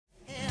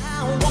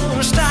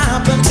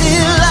up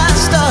until I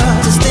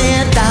start to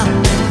stand out.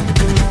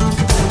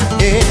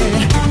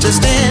 Yeah, to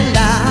stand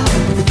out.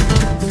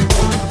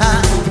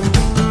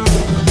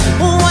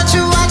 What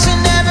you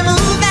watching every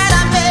move that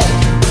I make,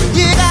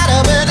 you gotta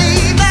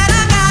believe that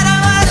I got a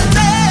word to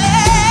say.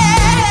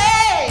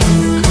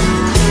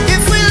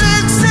 If we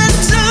listen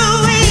to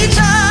each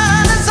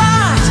other's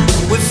hearts,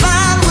 we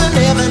find we're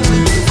never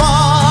too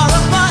far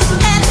apart.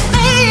 And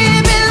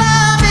maybe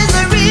love is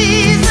the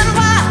reason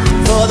why,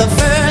 for the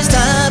first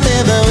time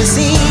ever, we're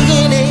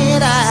seeing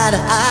it eye to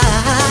eye.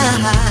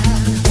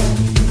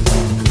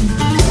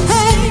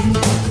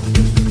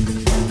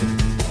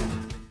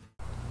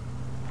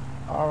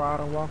 Alright,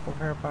 and welcome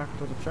here back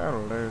to the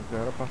channel. There's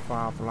the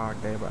Firefly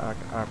game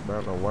at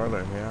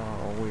Willy here.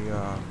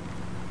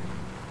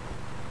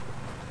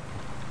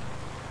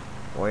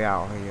 We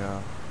out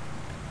here.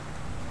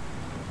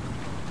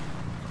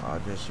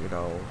 Just, you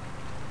know,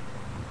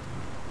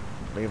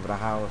 leaving the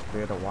house,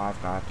 me and the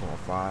wife got to a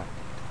fight.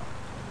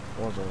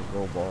 Wasn't a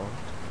good boy.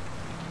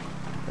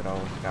 You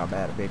know, got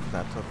mad at me because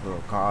I took her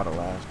car the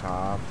last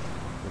time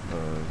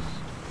because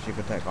she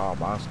could take all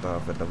my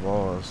stuff and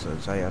divorce and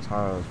say it's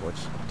hers, which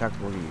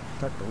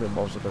technically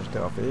most of the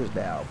stuff is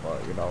now,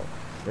 but you know,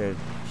 then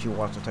she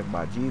wants to take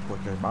my Jeep,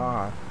 which is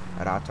mine,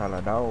 and I tell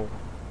her no,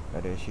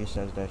 and then she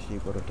says that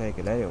she's gonna take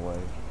it anyway,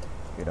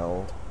 you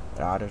know,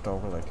 and I just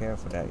don't really care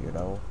for that, you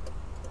know.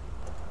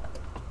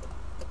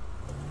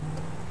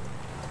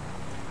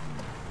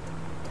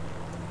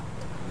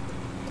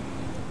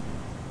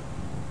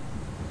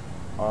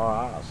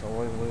 Alright, so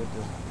we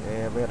just,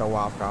 yeah, me and the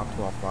wife got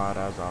to a fight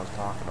as I was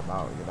talking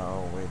about, you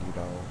know, when, you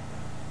know,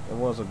 it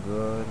wasn't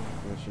good.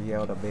 She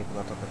yelled at me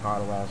because I took the car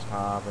the last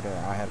time, and then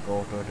I had to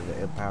go through to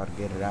the impound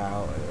to get it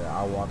out, and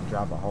I wanted to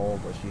drive it home,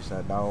 but she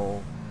said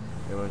no.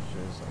 It was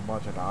just a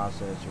bunch of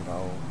nonsense, you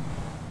know.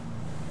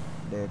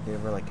 They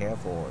didn't really care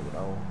for her, you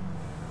know.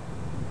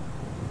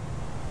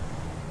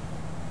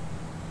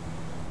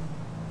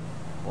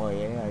 Well,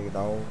 yeah, you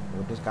know,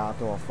 we just got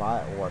into a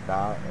fight and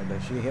whatnot, and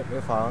then she hit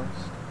me first.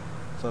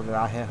 So that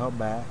I hit her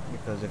back,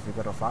 because if you're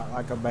gonna fight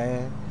like a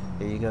man,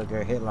 then you're gonna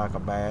get hit like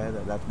a man.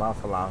 That's my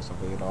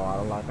philosophy, you know. I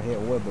don't like to hit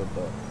women,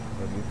 but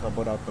if you come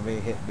up to me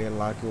and hit me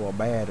like you a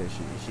man, and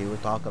she was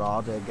talking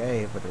all that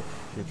game, but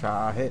she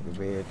tried hitting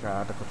me and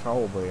trying to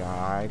control me.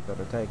 I ain't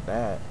gonna take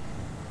that,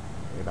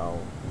 you know.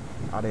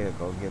 I need to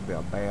go get me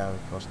a man,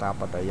 go stop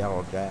at the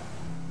yellow jack,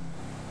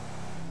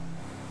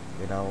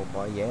 you know.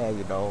 But yeah,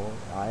 you know,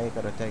 I ain't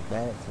gonna take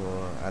that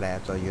for an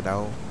answer, you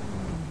know.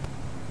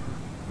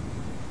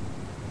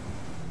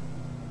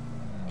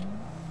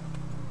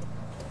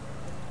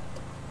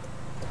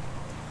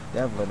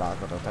 Definitely not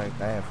gonna take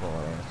that for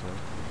an answer.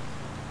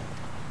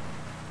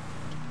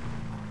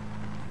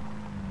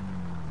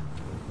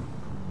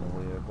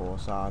 We'll go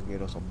inside and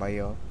get us some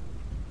bail.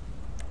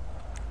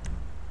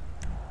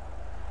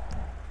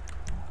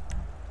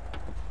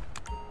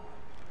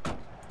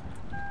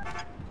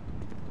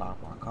 Lock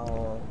my car.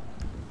 We'll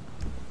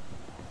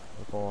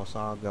go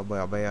inside, get me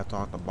a bail,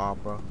 talk to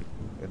Barbara.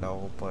 You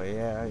know, but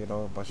yeah, you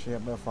know, but she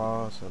hit me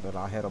first, and then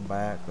I hit her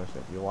back, because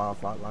if you want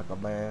to fight like a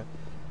man,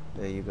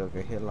 then you gonna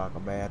get hit like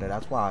a man, and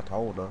that's why I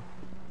told her.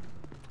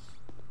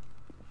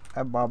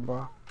 Hey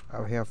Barbara,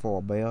 I'm here for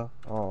a bill.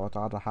 Oh, it's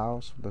out the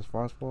house, this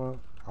first one.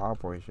 I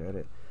appreciate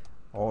it.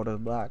 Oh, this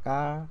black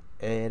guy,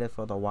 and it's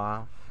for the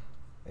wife.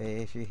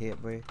 And she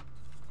hit me.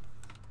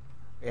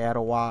 Yeah,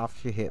 the wife,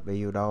 she hit me,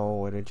 you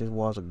know, and it just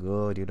wasn't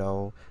good, you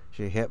know.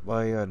 She hit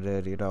me, and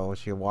then, you know,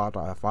 she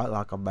wanted to fight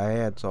like a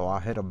man, so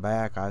I hit her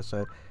back. I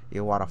said,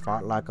 you want to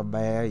fight like a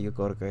man, you're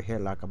gonna get hit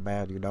like a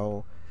man, you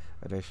know.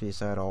 And then she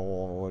said,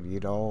 oh,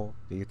 you know,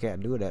 you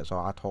can't do that. So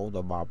I told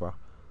her, Barbara.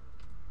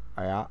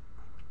 Yeah.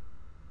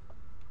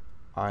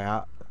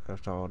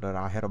 So then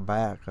I hit her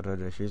back. And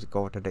then she's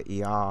going to the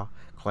ER,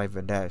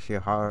 claiming that she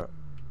hurt.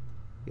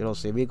 You don't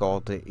see me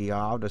going to the ER.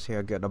 I'm just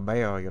here getting a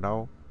bail, you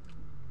know.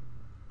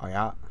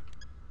 Yeah.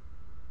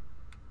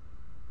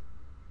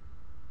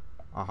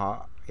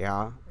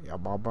 Yeah,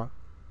 Barbara.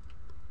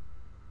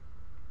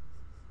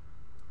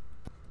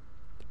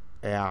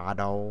 Yeah, I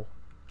know.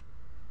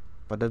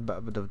 But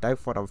the day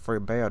for the free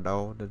bail,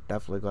 though, that's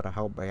definitely gonna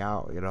help me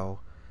out, you know,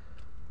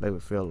 make me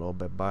feel a little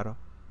bit better.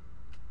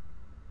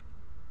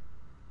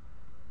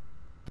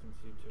 Since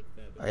you took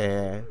that.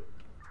 Yeah.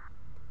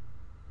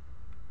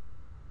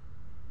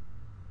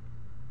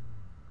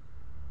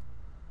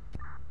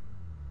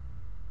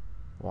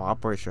 Well, I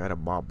appreciate it,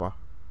 Barbara.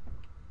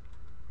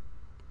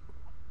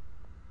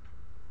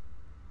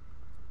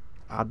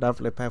 I'll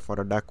definitely pay for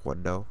the next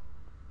one, though.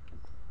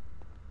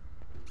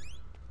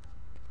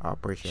 I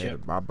appreciate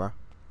it, Barbara.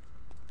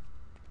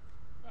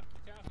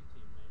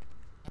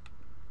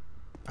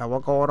 Hey,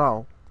 what going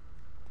on?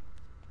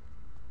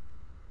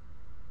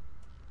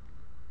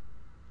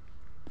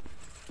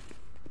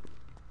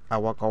 Hey,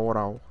 what going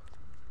on?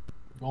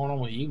 What's going on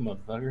with you,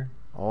 motherfucker?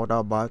 Oh,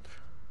 not much.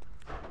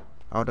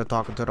 I was just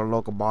talking to the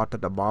local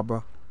bartender,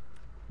 Barbara.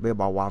 Me and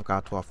my wife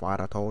got to a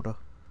fight, I told her.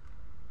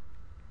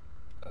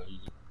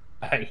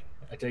 Hey,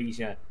 I tell you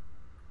something.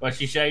 Well,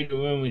 she shaved the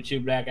woman with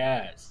two black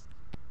eyes.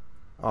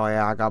 Oh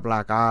yeah, I got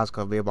black eyes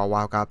because me and my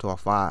wife got to a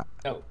fight.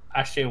 No,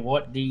 I said,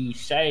 what do you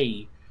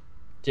say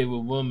to a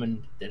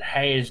woman that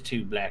has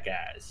two black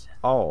eyes?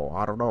 Oh,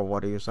 I don't know.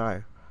 What do you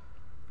say?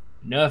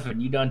 Nothing.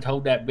 You done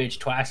told that bitch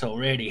twice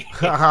already.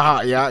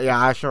 yeah,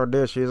 I sure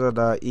did. She's in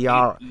the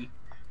ER.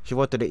 She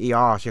went to the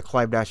ER. She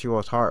claimed that she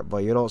was hurt,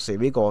 but you don't see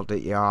me go to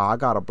the ER. I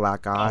got a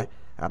black eye,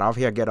 and I'm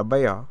here to get a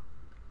bail.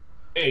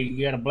 Hey,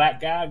 you got a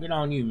black guy? Good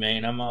on you,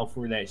 man. I'm all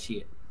for that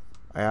shit.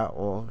 Yeah,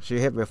 well, she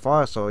hit me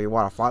first, so you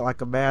want to fight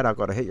like a man? I'm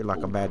gonna hit you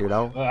like a man, you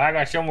know. Well, I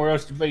got somewhere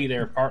else to be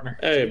there, partner.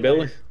 Hey,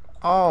 Billy.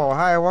 Oh,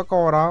 hey, what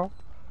going on?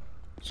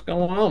 What's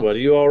going on,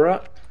 buddy? You all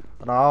right?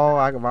 No,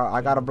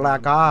 I got a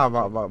black eye.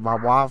 My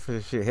wife,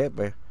 she hit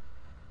me.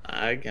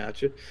 I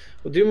got you.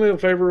 Well, do me a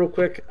favor real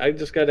quick. I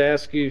just got to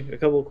ask you a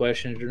couple of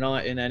questions. You're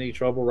not in any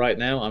trouble right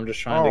now. I'm just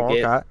trying to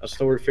get a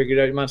story figured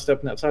out. You mind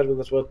stepping outside with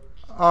us, bud?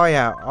 Oh,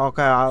 yeah.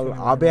 Okay,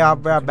 I'll be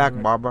right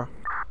back, Barbara.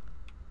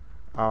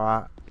 All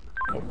right.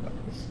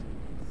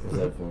 Is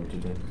that for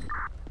today?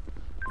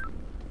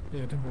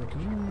 Yeah,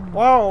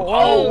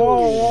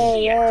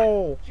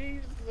 Whoa.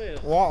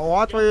 Jesus.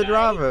 Watch where you're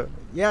driving.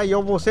 Yeah, you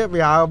almost hit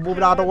me. I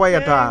moved out of the way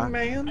in time.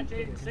 Man. I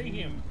didn't see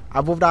him.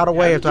 I moved out of the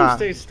way in How time.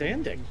 did you stay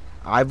standing?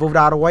 I moved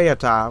out of the way in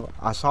time.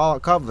 I saw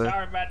it coming.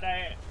 Sorry about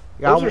that.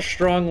 Yeah, Those are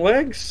strong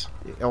legs.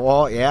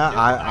 well, yeah,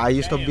 I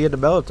used to be in the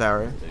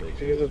military.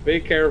 Jesus, be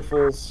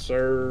careful,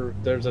 sir.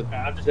 There's a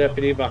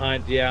deputy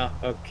behind. Yeah,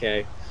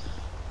 okay.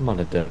 I'm not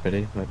a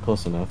deputy, but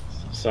close enough.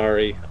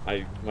 Sorry,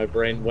 my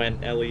brain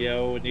went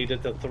LEO.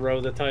 Needed to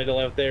throw the title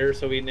out there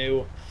so he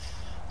knew.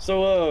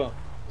 So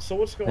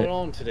what's going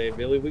on today,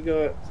 Billy? We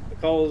got the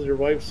calls. Your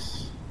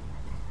wife's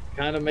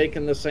kind of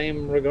making the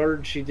same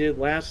regard she did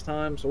last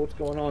time. So what's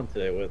going on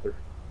today with her?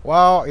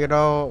 Well, you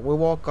know, we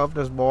woke up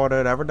this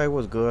morning, everything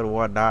was good and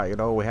whatnot, you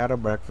know, we had a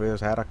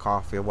breakfast, had a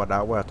coffee and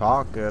whatnot, we were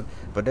talking,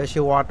 but then she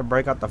wanted to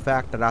bring up the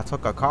fact that I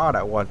took a car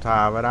that one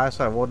time, and I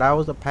said, well, that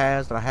was the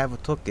past, and I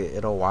haven't took it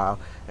in a while,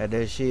 and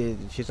then she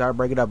started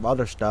bringing up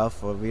other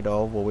stuff, of, you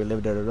know, when we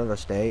lived in another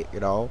state, you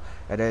know,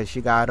 and then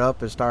she got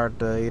up and started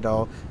to, you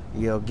know,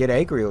 get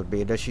angry with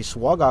me, and then she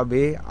swung on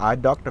me, I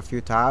ducked a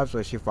few times,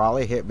 and she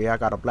finally hit me, I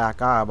got a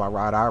black eye on my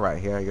right eye right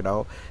here, you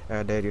know,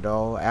 and then, you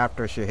know,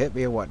 after she hit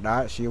me and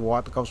whatnot, she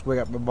wanted to come swing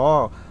at my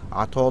ball.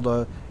 I told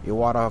her, you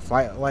want to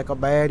fight like a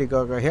man, you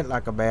gonna hit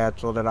like a man,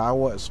 so that I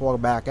went swung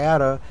back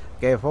at her,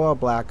 gave her a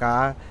black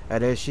eye,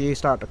 and then she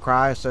started to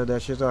cry, said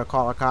that she's gonna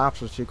call the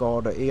cops, and she go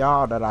to the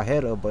ER that I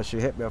hit her, but she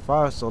hit me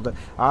first, so that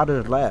I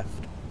just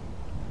left.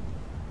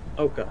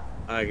 Okay,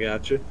 I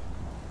got you.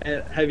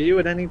 And have you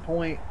at any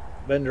point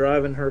been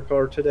driving her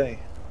car today?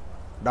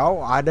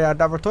 No, I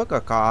never took a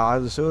car.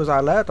 As soon as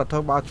I left, I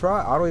took my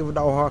truck. I don't even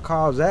know where her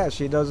car's at.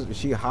 She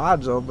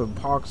hides them and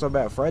parks them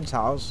at friend's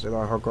house, you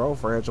know, her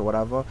girlfriend's or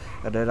whatever.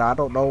 And then I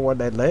don't know where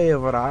they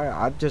live, and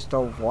I just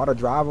don't want to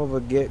drive them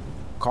and get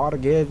caught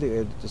again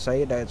and to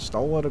say that it's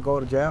stolen to go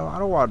to jail. I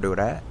don't want to do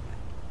that.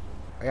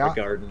 Yeah.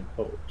 Regarding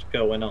what's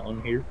going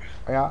on here.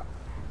 Yeah.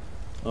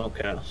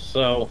 Okay,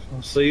 so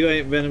you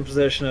ain't been in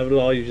possession of it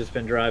all. You've just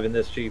been driving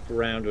this Jeep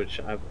around,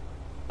 which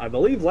I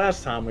believe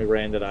last time we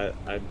ran it,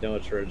 I know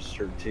it's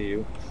registered to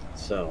you.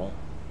 So.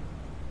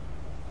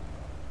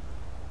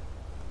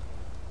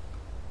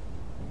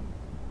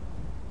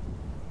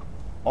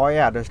 Oh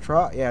yeah, this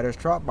truck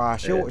buy.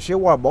 She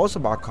won most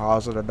of my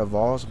cars in the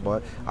divorce,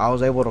 but I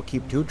was able to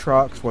keep 2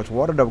 trucks, which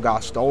one of them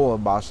got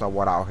stolen by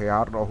someone out here.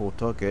 I don't know who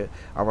took it.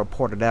 I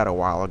reported that a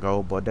while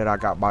ago, but then I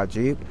got my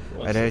Jeep,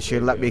 and then she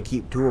let me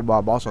keep 2 of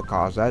my muscle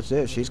cars. That's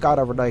it. She's got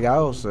everything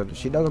else, and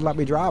she doesn't let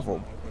me drive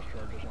them.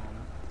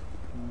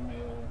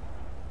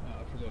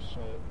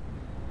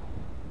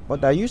 But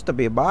they used to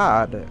be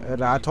mine,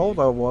 and I told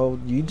her, well,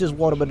 you just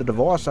want them in the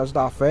divorce, that's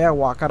not fair,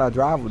 why can't I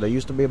drive them? They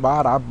used to be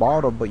mine, I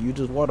bought them, but you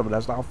just want them,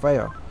 that's not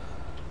fair.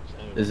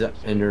 Is that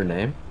in your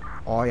name?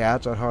 Oh yeah,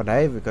 it's in her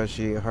name, because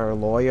her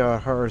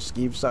lawyer,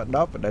 schemed something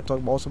up, and they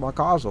took most of my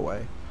cars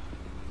away.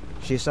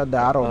 She said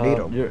that I don't need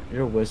them.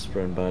 You're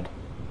whispering, bud.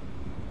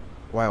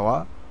 Wait,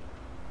 what?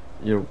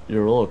 You're a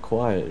little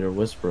quiet, you're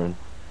whispering.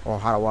 Well,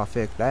 how do I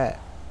fix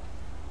that?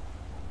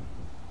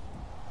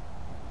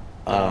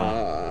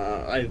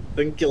 I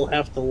think you'll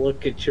have to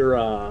look at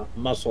your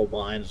muscle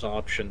binds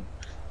option.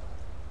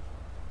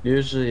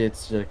 Usually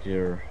it's like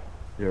your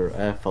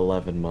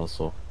F11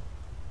 muscle.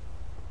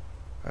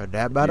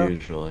 That better?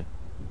 Usually.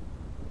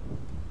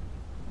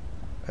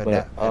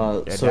 But,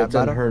 so it's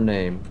in her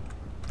name.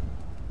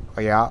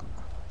 Oh, yeah.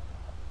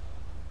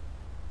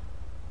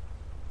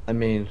 I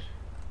mean,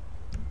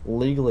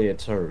 legally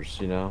it's hers,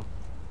 you know?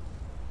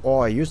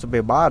 Oh, it used to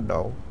be mine,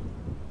 though.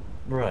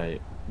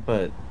 Right,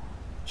 but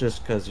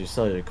just because you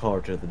sell your car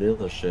to the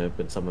dealership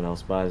and someone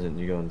else buys it and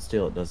you go and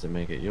steal it doesn't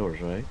make it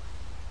yours, right?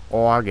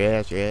 Oh, I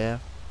guess, yeah.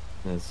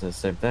 It's the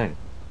same thing.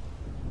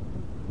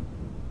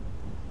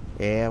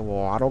 Yeah,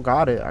 well, I don't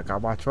got it. I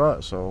got my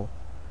truck, so.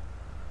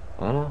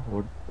 I don't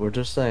know. We're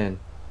just saying.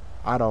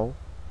 I know.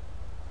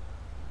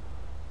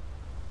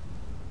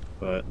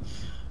 But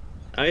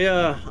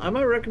I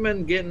might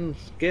recommend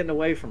getting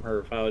away from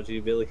her if I was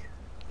you, Billy.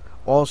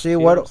 Well, see You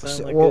what, don't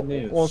sound like well, good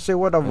news. well, see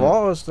we're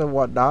divorced and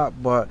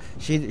whatnot. But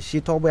she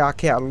told me I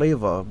can't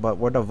leave her. But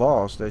we're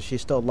divorced, and she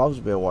still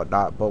loves me and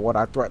whatnot. But when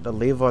I threaten to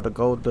leave her to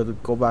go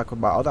back to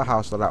my other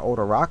house that I own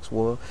in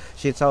Rockwood,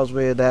 she tells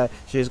me that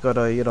she's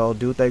gonna,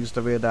 do things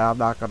to me that I'm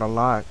not gonna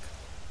like.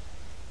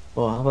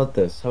 Well, how about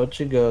this? How about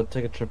you go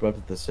take a trip up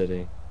to the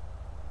city?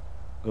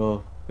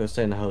 Go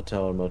stay in a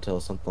hotel or motel,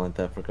 something like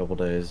that, for a couple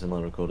days and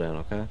let her cool down.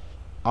 Okay?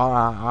 All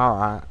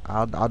right,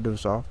 I'll do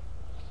so.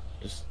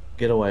 Just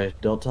get away.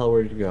 Don't tell her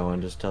where you're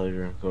going. Just tell her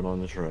you're going on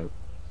the trip.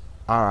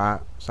 All right,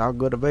 sound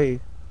good to me.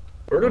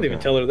 Or don't even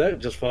Okay. tell her that.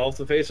 Just fall off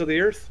the face of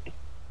the earth.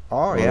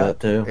 Oh Well, yeah, that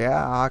too.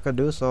 yeah, I could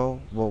do so.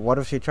 But what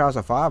if she tries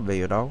to find me?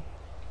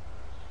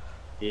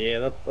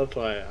 Yeah, that's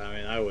why. I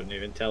mean, I wouldn't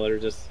even tell her.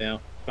 Just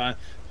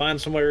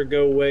find somewhere to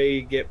go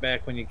away, get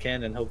back when you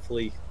can, and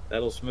hopefully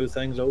that'll smooth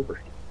things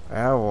over.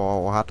 Yeah,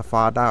 well, we'll have to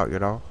find out.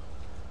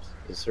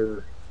 Yes,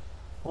 sir.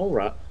 All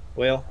right.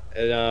 Well,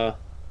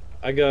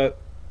 I got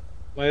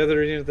my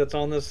other unit that's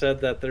on this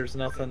said that there's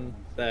nothing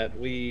that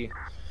we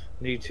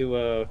need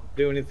to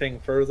do anything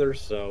further.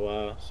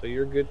 So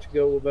you're good to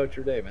go about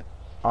your day, man.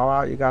 All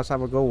right, you guys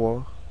have a good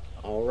one.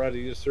 All righty,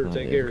 you sir. All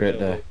Take right, care. great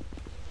of yourself.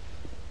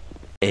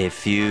 day. A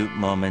few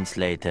moments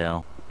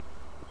later.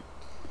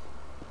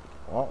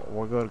 Well,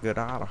 we're gonna get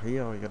out of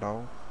here.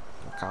 The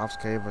cops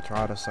came and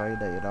tried to say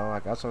that. I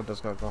guess I'm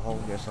just gonna go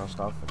home, get some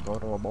stuff, and go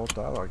to a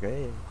motel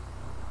again.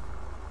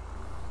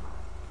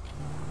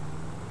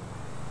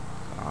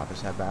 I'll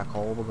just head back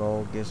home and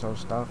go get some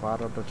stuff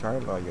out of the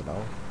trailer.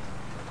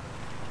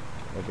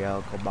 Maybe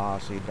I'll come by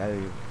and see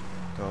Dave.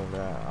 Because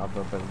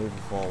I've been leaving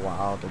for a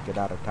while to get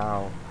out of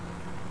town.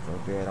 For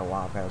being a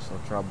while, I've had some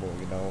trouble,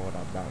 and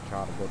I'm not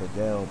trying to go to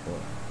jail,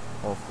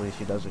 but hopefully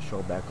she doesn't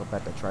show back up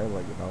at the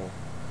trailer.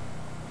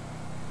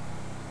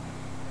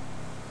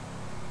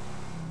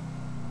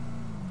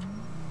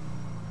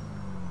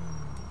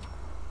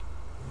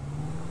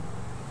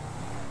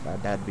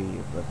 That'd be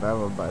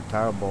very but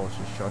terrible if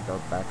she showed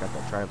up back at the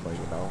trailer.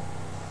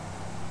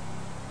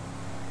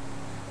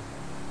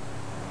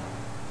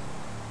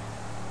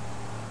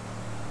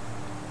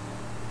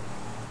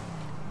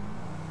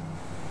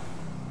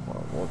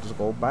 Well, we'll just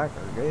go back,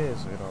 I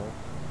guess.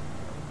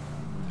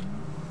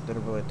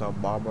 Didn't really tell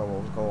Barbara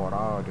what was going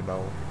on.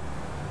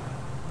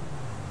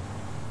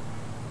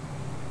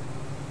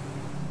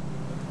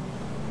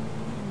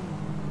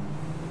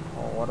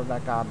 Oh, what did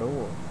that guy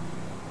do?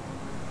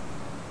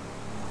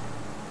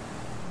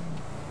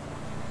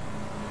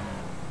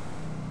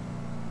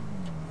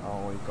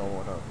 Oh, we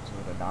going up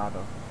to the doctor.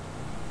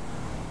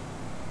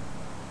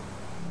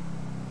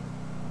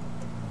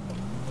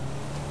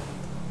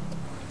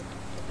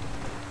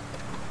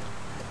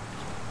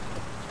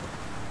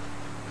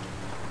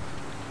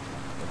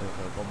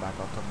 Go back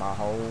up to my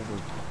home,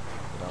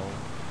 well,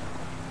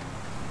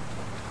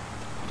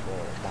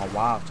 my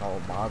wife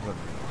told Marvin,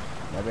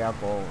 maybe I'll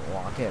go,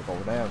 well, I can't go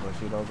there, but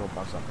she don't go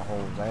bust up the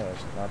whole ass,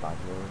 so that's not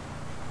good.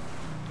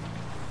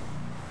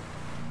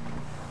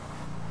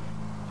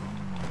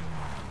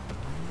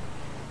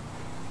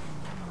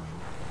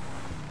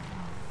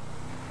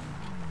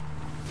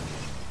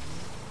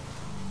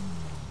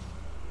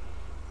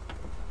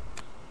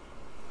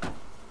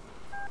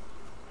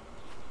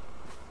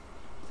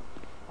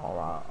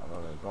 Alright, I'm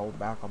gonna go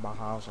back on my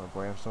house and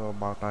grab some of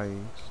my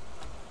things.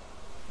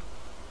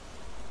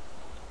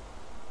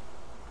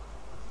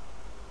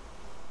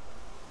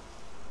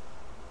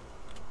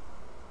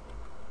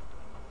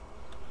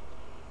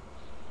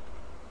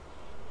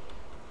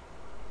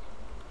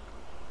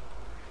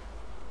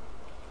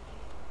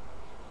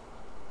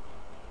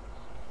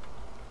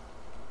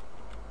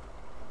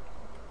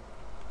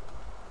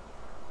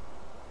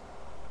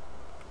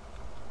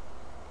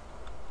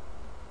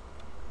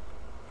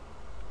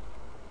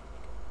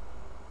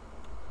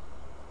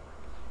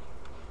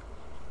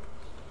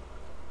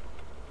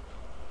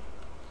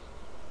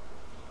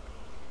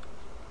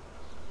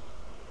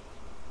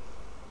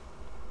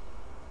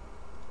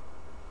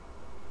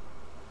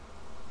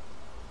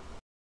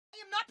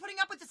 not putting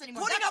up with this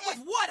anymore. Putting up That's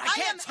with it. what? I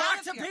can't am talk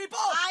out to of here. people?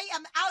 I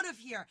am out of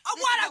here. Oh,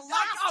 This what? is the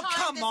last Oh, time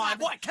come this on.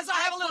 happens. What? Because I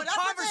have a little put up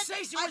with it.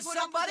 conversation I with put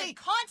up somebody? it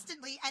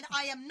constantly, and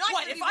I am not.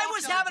 What, gonna if be I walked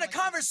was over having a like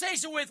this.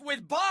 conversation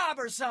with Bob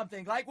or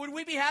something, like, would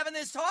we be having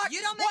this talk?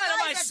 You don't make What, am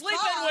I eyes at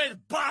sleeping Bob. with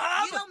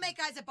Bob? You don't make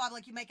eyes at Bob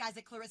like you make eyes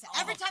at Clarissa.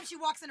 Oh. Every time she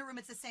walks in a room,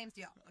 it's the same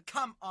deal.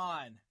 Come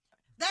on.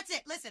 That's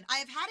it. Listen, I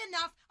have had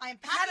enough. I am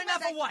Had packing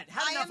enough my of what? bag.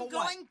 Had I enough am of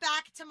what? going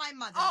back to my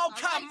mother. Oh,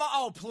 come on.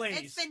 Oh, please.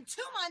 It's been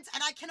 2 months,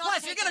 and I cannot.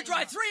 Plus, take you're going it to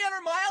drive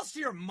anymore. 300 miles to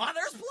your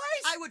mother's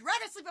place? I would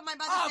rather sleep at my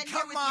mother's Oh, than here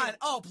come with on. you.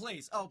 Oh,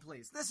 please. Oh,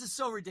 please. This is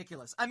so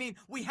ridiculous. I mean,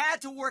 we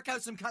had to work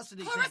out some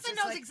custody. Clarissa things.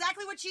 It's knows like-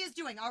 exactly what she is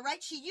doing, all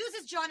right? She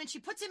uses John and she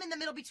puts him in the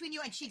middle between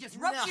you and she just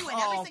ropes you in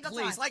oh, every single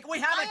please. time. Like, we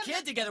have I a am kid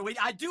not- together.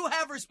 I do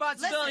have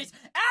responsibilities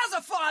Listen. as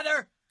a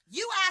father.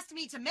 You asked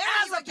me to marry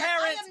As you a again.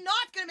 parent- I am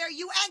not going to marry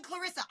you and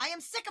Clarissa. I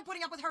am sick of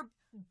putting up with her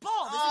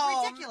bull. This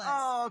is ridiculous.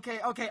 Oh,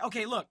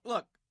 okay. Look.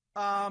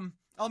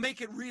 I'll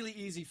make it really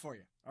easy for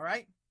you, all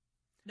right?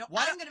 No,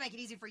 Why I'm don't- gonna make it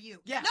easy for you.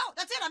 Yeah. No,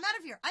 that's it. I'm out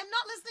of here. I'm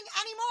not listening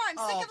anymore. I'm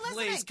sick of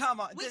listening. Please, come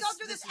on. We This- go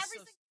through this this is every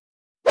so-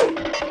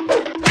 single.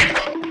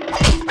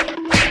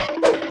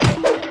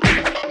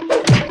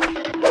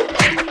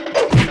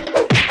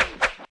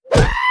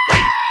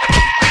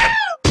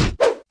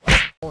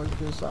 Always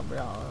get something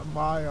out of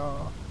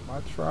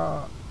my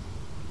truck.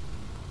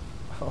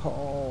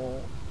 Oh,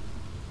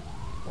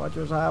 what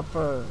just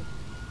happened?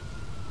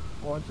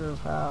 What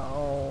just happened?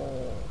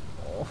 Oh.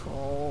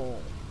 Oh.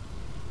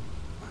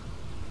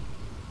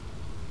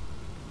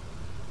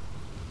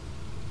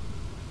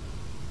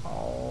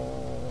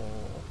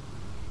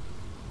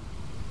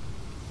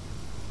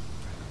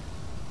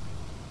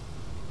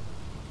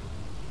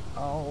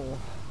 Oh.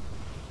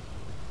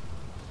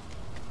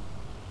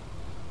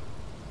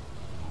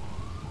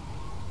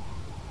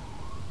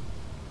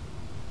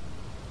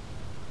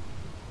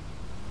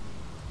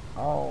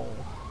 Oh.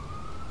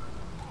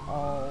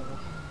 Oh.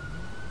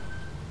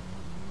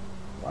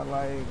 My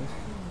leg.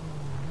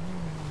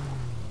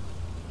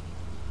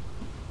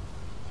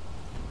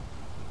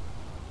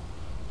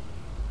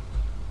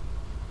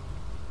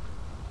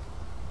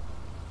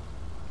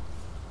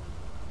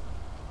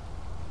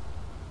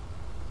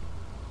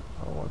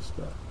 Oh, what's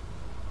that?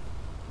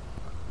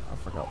 I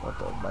forgot what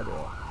that might be.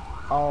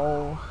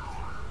 Oh.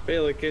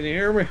 Bailey, can you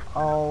hear me?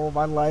 Oh,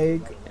 my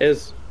leg.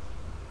 Is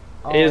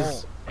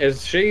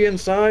she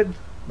inside?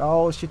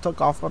 No, she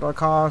took off with her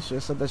car. She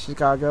said that she's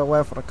gotta get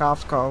away for the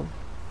cops come.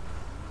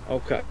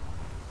 Okay.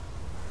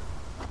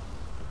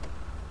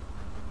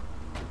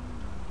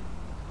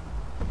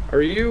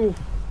 Are you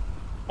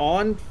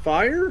on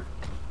fire?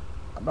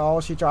 No,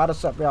 she tried to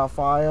set me on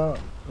fire.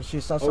 She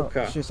set some,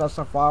 Okay. she set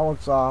some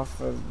fireworks off,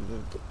 and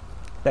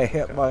they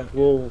hit my.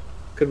 Well,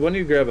 could one of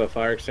you grab a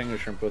fire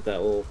extinguisher and put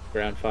that little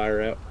ground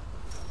fire out?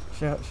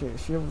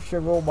 She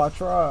rolled my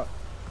truck.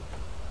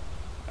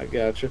 I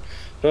got you.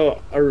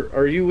 So,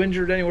 are you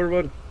injured anywhere,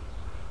 bud?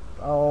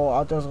 Oh,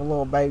 I'm just a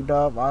little banged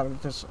up. I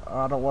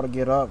don't want to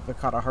get up. It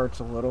kind of hurts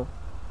a little.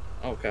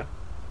 Okay.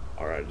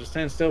 All right, just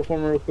stand still for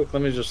me real quick.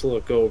 Let me just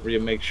look over you,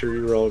 make sure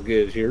you're all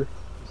good here.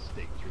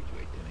 Stake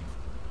 328 Denning.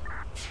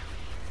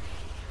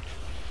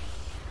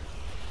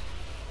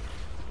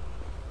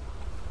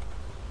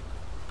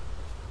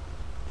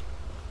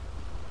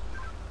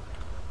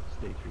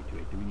 Stake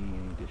 328. Do we need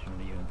any additional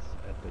units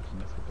at the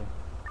municipal?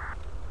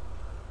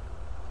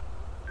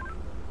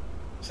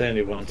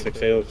 Sandy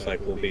 168 looks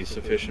like will be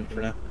sufficient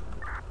for now.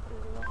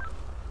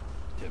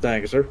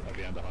 Thank you, sir. I'll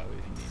be on the highway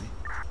if you need me.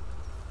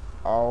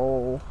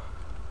 Oh.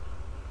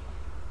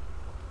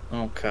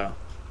 Okay.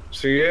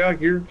 So yeah,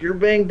 you're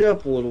banged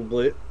up a little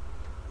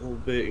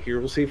bit here.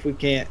 We'll see if we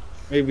can't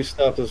maybe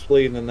stop this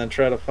bleeding and then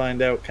try to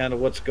find out kind of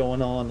what's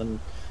going on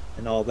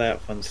and all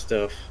that fun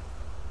stuff.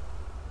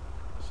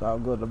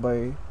 Sound good to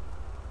me.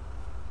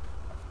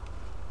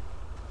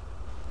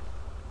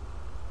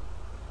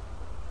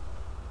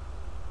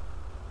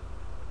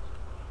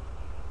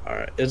 All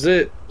right.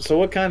 So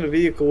what kind of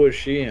vehicle was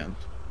she in?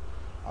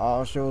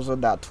 Oh, she was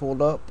in that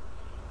tulip.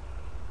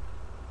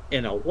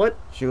 In a what?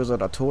 She was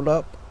in a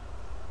tulip.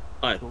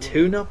 A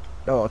tune-up?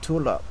 No, a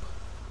tulip.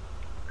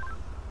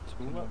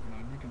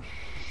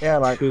 Yeah,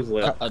 like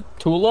Tulip. A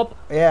tulip?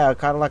 yeah,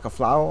 kind of like a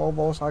flower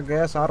almost. I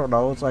guess I don't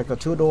know. It's like a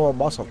two-door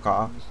muscle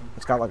car.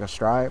 It's got like a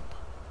stripe.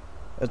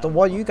 It's the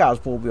one you guys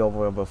pulled me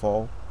over in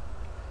before.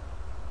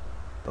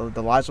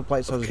 The license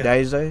plate says Okay.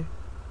 Daisy.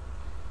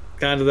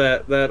 Kind of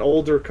that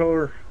older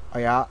car. Oh,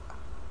 yeah.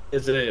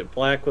 Is it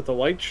black with a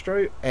white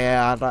stripe?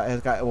 Yeah,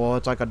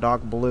 it's like a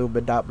dark blue,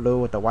 midnight blue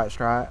with the white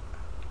stripe.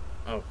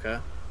 Okay.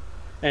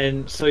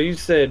 And so you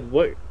said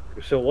what?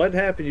 So what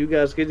happened? You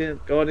guys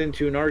got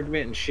into an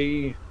argument, and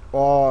she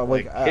Well,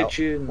 hit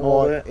you and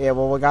all that. Yeah,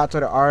 when we got to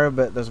the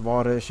argument this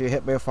morning, she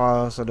hit me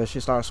first, and then she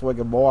started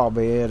swinging more on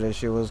me, and then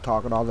she was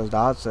talking all this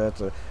nonsense.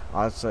 And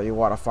I said, "You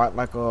want to fight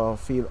like a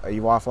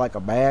you want to fight like a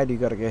man? You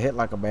gotta get hit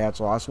like a man."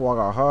 So I swung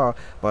on her,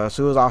 but as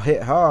soon as I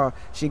hit her,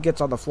 she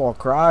gets on the floor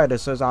crying and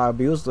says I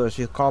abused her.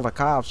 She called the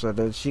cops, and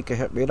then she could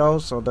hit me though.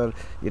 So then,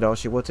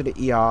 she went to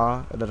the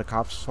ER, and then the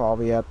cops saw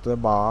me at the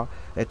bar.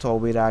 They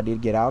told me that I need to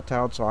get out of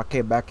town, so I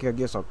came back here and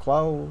get some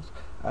clothes.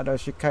 And then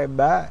she came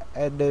back,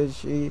 and then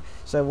she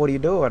said, "What are you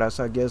doing?" I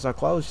said, "Get some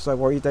clothes." She said,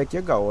 "Where do you think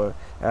you're going?"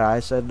 And I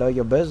said, "Know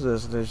your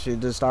business." And then she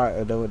just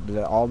started, and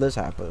then all this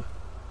happened.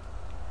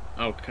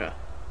 Okay,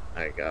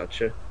 I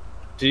gotcha.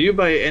 Do you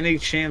by any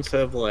chance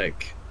have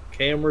like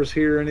cameras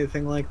here or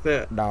anything like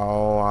that?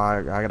 No,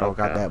 I don't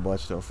got Okay. that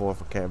much to afford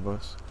for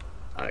cameras.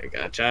 I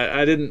gotcha.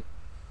 I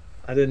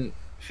didn't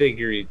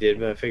figure you did,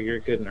 but I figure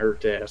it couldn't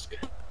hurt to ask.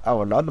 I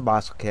would love to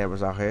buy some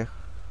cameras out here.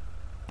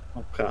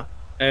 Okay.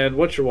 And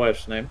what's your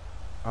wife's name?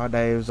 Her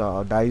name's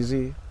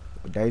Daisy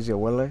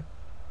Willy.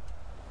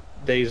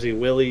 Daisy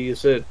Willy, you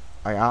said?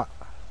 I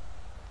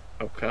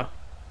Okay.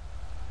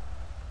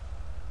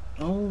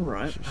 All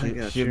right. I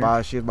got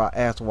you. she's my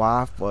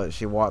ex-wife, but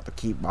she wanted to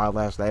keep my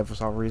last name for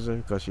some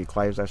reason because she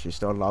claims that she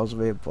still loves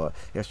me. But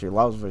if she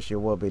loves me, she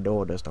wouldn't be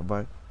doing this to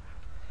me.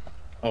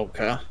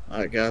 Okay,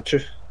 I got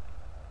you.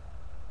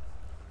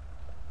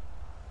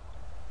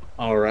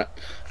 All right.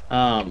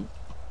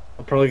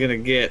 I'm probably gonna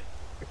get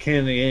a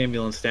county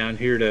ambulance down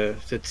here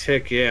to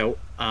check you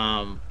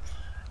out.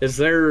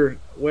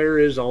 Where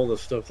is all the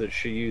stuff that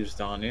she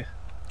used on you?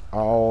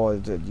 Oh,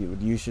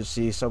 you should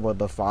see some of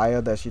the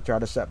fire that she tried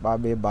to set by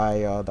me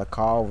by the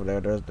car over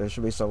there. There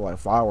should be some like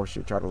fireworks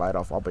she tried to light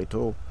off on me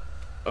too.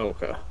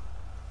 Okay.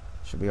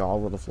 Should be all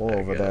over the floor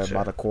over there gotcha.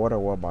 by the corner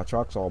where my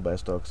truck's all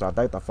messed up. Cause I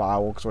think the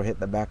fireworks were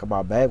hitting the back of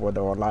my bag when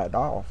they were lighting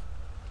off.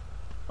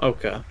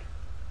 Okay.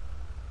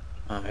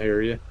 I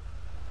hear you.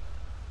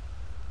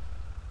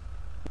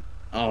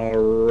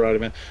 Alrighty,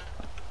 man.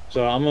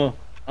 So I'm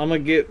gonna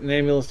get an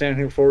ambulance down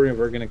here for you.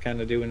 We're gonna kind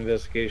of do an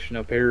investigation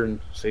up here and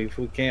see if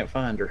we can't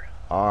find her.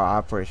 Oh, I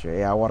appreciate it.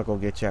 Yeah, I want to go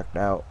get checked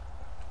out.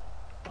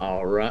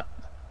 All right.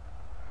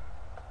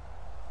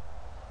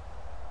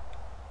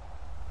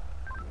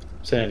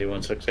 Sandy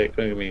 168,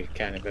 give me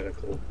county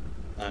medical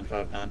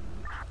 959.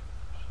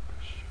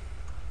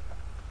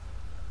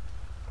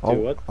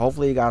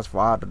 Hopefully you guys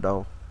find her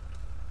though.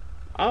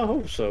 I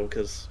hope so,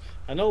 because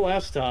I know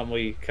last time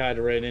we kind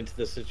of ran into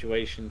the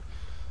situation,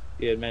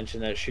 you had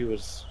mentioned that she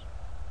was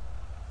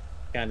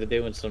kind of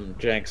doing some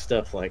jank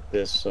stuff like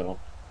this, so.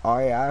 Oh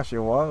yeah, she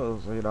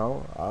was. You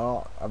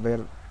know, I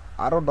mean,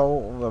 I don't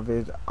know.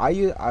 I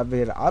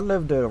mean, I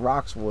lived in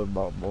Rockwood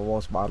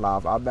most of my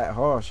life. I met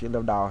her. She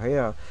lived out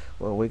here.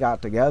 When we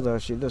got together,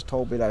 she just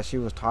told me that she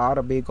was tired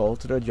of me going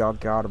to the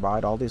junkyard and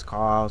buying all these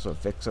cars and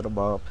fixing them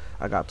up.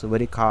 I got too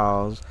many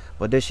cars.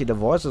 But then she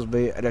divorces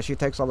me, and then she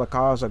takes all the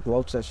cars and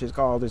gloats that she's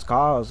got all these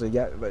cars, and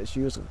yet she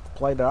used to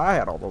complain that I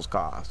had all those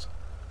cars.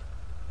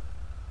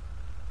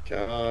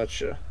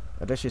 Gotcha.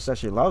 And then she says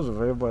she loves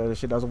me, but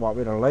she doesn't want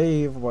me to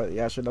leave. But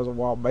yeah, she doesn't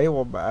want me.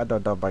 Well, I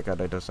don't make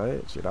any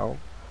sense, you know.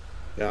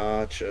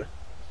 Gotcha.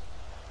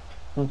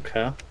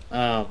 Okay.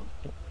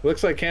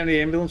 Looks like county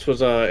ambulance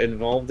was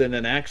involved in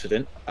an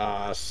accident.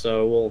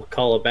 So we'll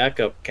call a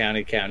backup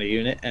county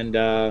unit, and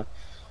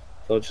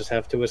they'll just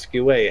have to whisk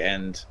you away.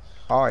 And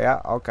oh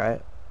yeah, okay.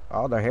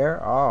 Oh, they're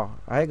here. Oh,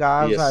 hey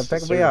guys, yes,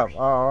 pick me up.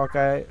 Oh,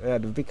 okay. Yeah,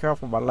 be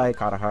careful. My leg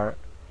kind of hurt.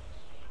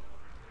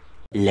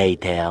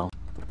 Later.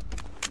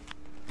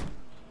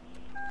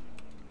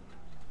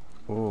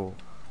 Ooh.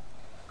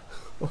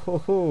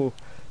 Oh,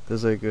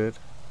 this ain't good.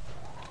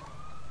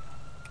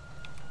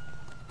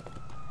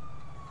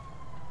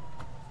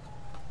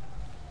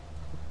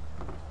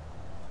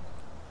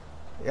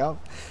 Yep,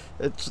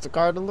 it's the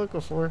card I'm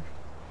looking for.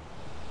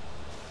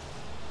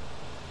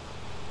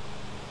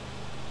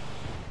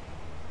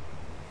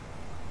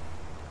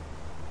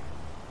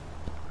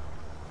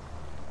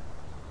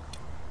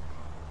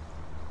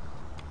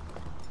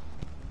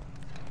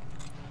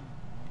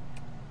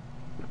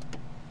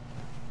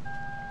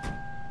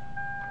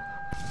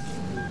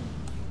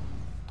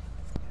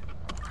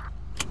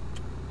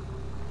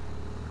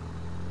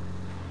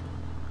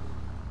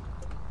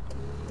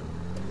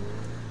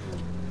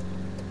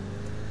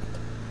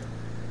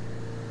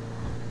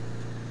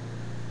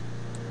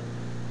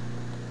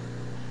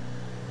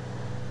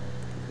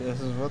 This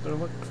is what they're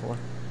looking for.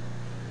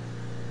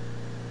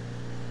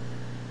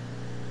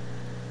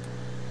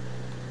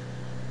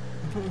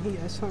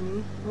 Yes,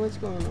 honey. What's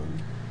going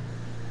on?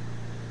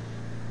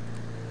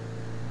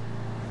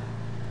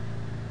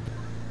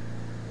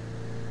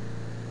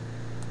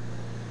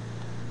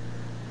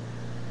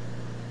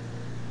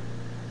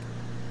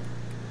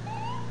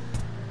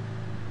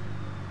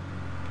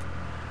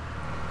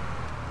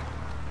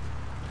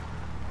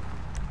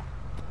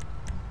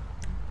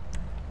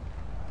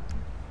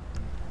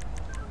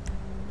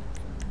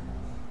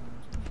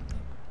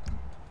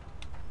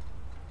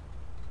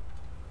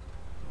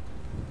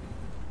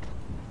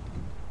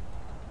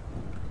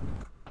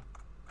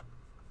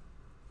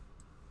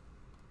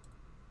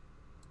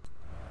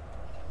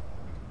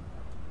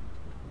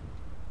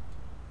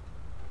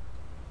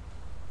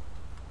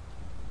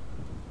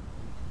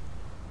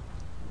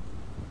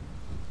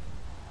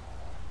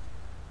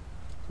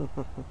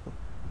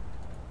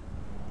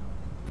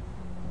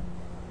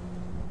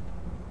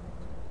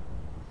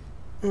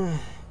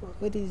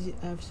 What is the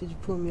officer you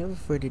pulled me over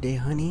for today,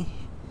 honey?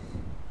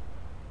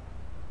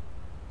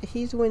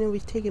 He's the one that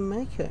was taking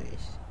my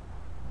cars.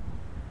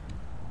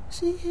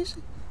 See,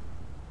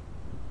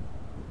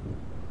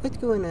 what's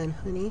going on,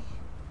 honey?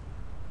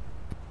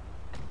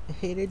 I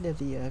hated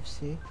the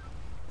officer.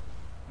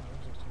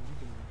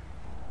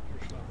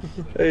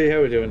 hey,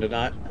 how we doing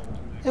tonight?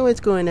 Hey, what's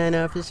going on,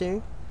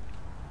 officer?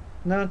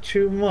 Not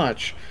too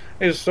much.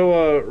 Hey,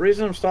 so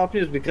reason I'm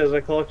stopping you is because I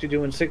clocked you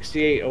doing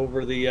 68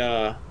 over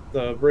the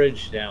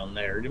bridge down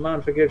there. Do you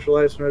mind if I get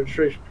your license and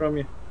registration from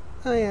you?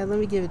 Oh yeah, let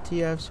me give it to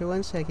you, officer.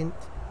 1 second.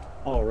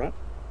 All right.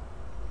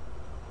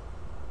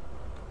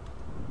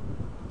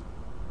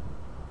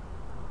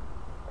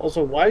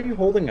 Also, why are you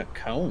holding a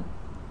cone?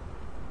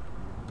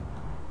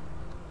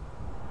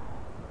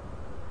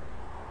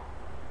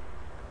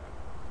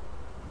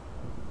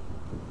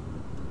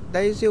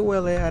 Daisy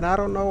Willy, and I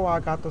don't know why I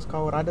got this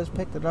code. I just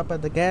picked it up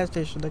at the gas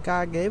station. The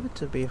guy gave it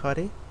to me,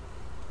 honey.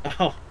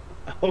 Oh,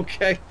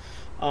 okay.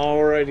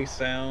 Alrighty,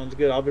 sounds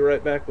good. I'll be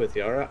right back with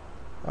you, alright?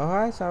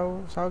 Alright,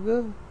 so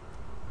good.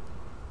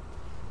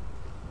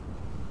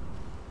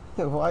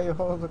 Why you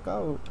holding the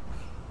code?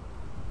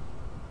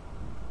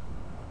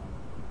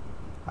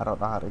 I don't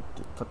know how to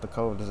put the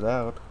codes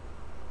down.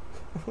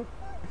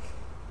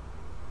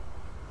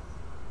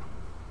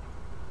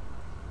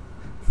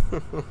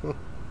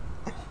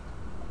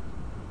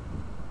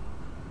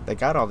 They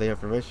got all the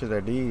information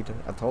they need.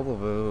 I told them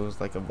it was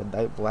like a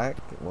midnight black.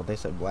 Well, they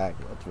said black.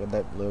 It's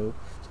midnight blue.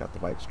 It's got the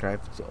white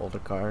stripe. It's the older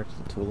car. It's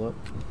the tulip.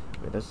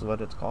 I mean, this is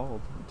what it's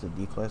called. It's a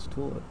D-class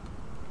tulip.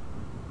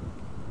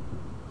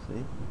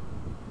 See?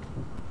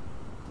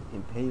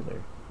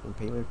 Impaler.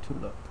 Impaler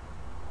tulip.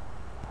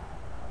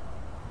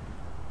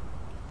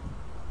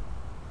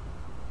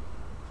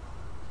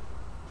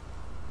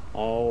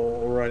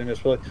 Alrighty,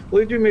 Miss Willie. Will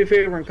you do me a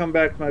favor and come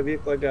back to my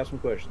vehicle? I got some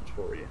questions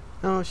for you.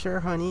 Oh,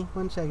 sure, honey.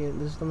 1 second.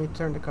 Just let me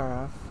turn the car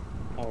off.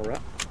 Alright.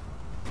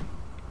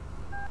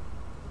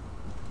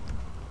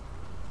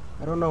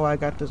 I don't know why I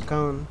got this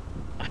cone.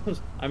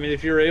 I mean,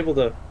 if you're able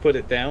to put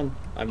it down,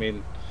 I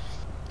mean,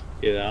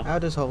 you know. I'll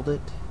just hold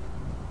it.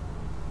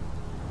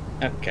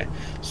 Okay.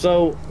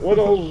 So, what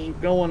all's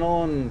going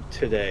on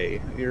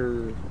today?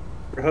 Your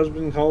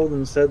husband called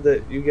and said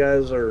that you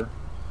guys are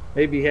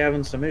maybe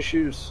having some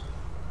issues.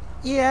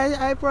 Yeah,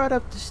 I brought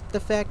up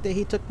the fact that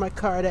he took my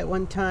car that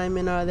one time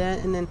and all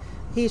that, and then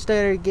he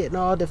started getting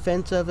all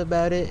defensive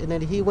about it, and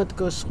then he went to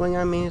go swing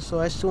on me, so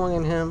I swung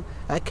on him.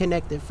 I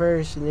connected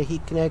first, and then he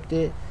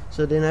connected.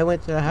 So then I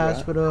went to the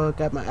hospital,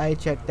 got my eye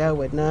checked out,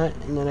 whatnot,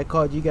 and then I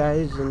called you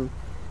guys, and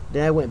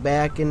then I went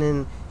back, and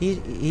then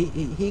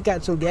he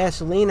got some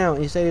gasoline out,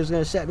 and he said he was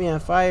going to set me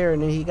on fire,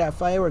 and then he got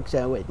fireworks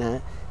out,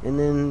 whatnot, and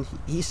then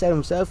he set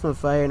himself on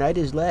fire, and I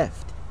just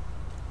left.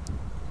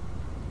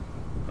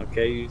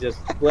 Okay, you just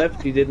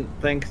left? You didn't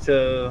think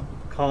to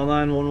call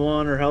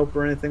 911 or help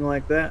or anything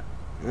like that?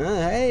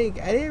 I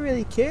didn't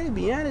really care, to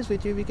be honest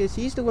with you, because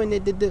he's the one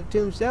that did it to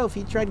himself.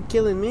 He tried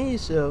killing me,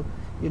 so,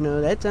 you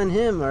know, that's on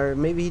him, or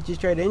maybe he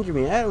just tried to injure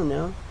me. I don't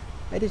know.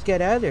 I just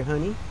got out of there,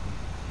 honey.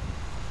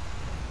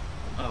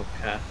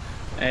 Okay.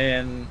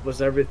 And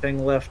was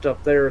everything left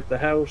up there at the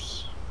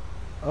house?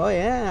 Oh,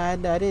 yeah,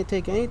 I didn't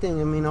take anything.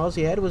 I mean, all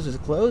he had was his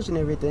clothes and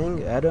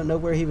everything. I don't know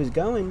where he was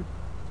going.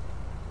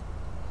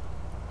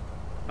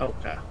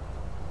 Okay.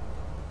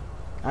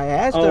 I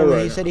asked him,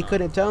 and he said he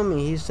couldn't tell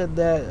me. He said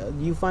that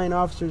you fine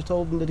officers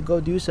told him to go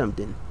do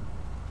something.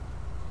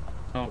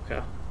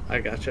 Okay, I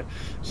gotcha.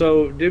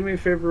 So, do me a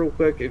favor real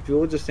quick. If you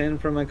will just stand in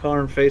front of my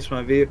car and face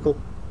my vehicle.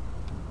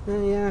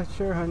 Yeah,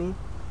 sure, honey.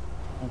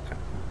 Okay.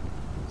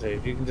 So,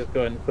 if you can just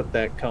go ahead and put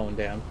that cone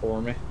down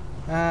for me.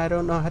 I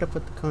don't know how to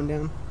put the cone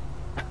down.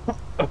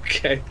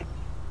 Okay.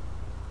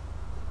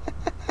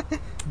 I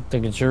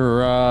think it's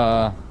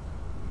your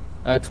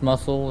X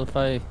muscle, if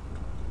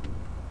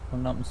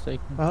I'm not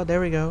mistaken. Oh,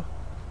 there we go.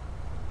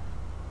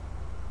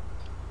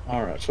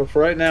 Alright, so for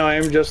right now, I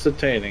am just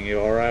detaining you,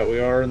 alright? We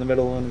are in the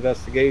middle of an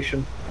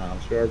investigation, so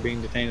we are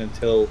being detained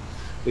until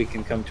we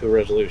can come to a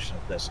resolution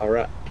of this,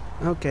 alright?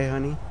 Okay,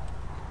 honey.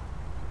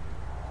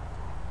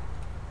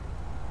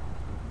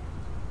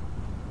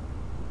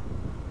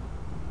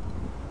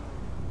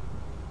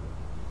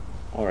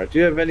 Alright, do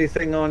you have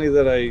anything on you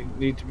that I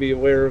need to be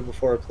aware of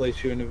before I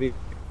place you in the vehicle?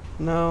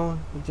 No,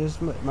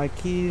 just my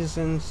keys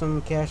and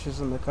some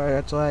caches in the car.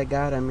 That's all I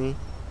got on me.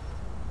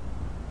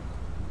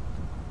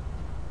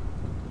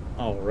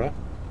 Alright.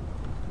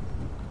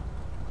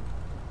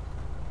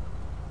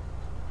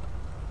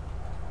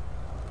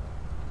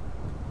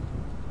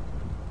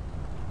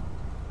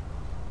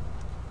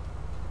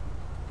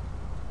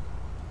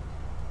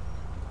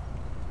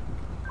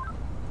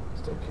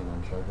 Still keen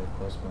on traffic,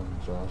 Postman,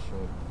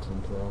 Joshua,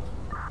 1012.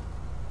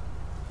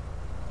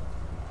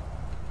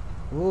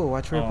 Ooh,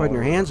 watch where you're putting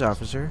your hands,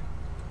 officer.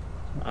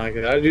 I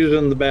use it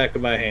in the back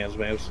of my hands,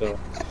 man, so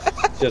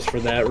just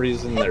for that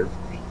reason, they're...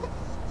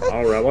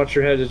 Alright, watch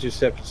your head as you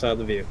step inside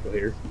the vehicle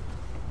here.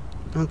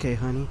 Okay,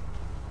 honey.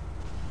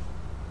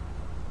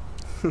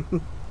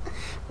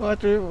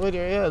 Watch your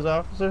hands,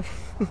 officer.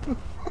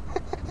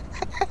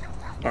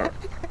 Alright,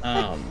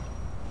 I'm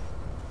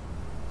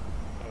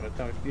gonna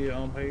talk to you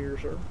on here,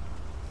 sir.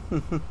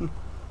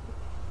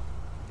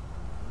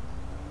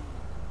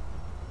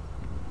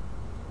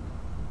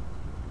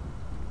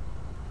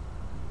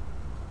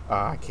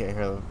 I can't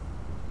hear them.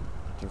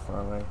 Too far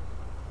away.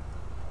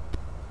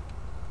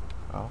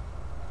 Oh.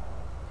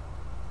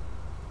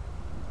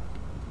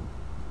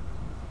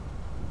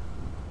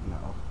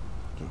 No.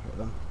 Can't hear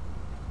them.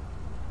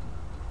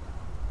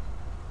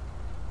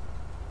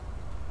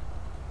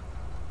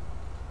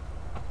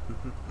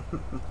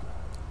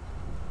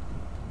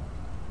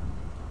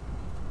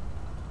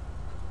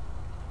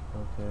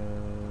 Okay,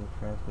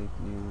 traffic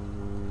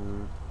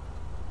view.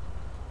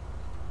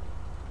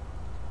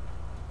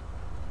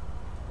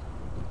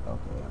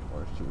 Okay, I'm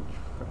more huge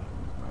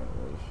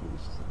right-of-way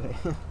issues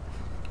today.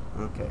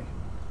 Okay.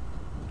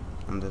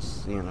 I'm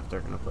just seeing if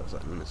they're gonna put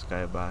something in the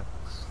skybox.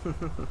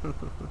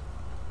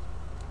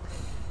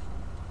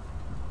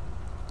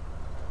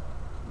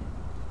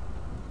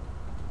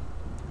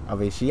 I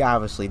mean, she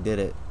obviously did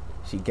it.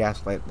 She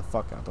gaslighted the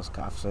fuck out those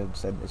cops and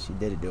said that she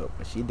didn't do it,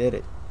 but she did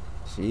it.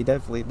 She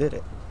definitely did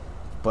it.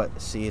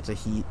 But see, it's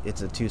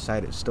a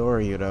two-sided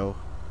story, you know.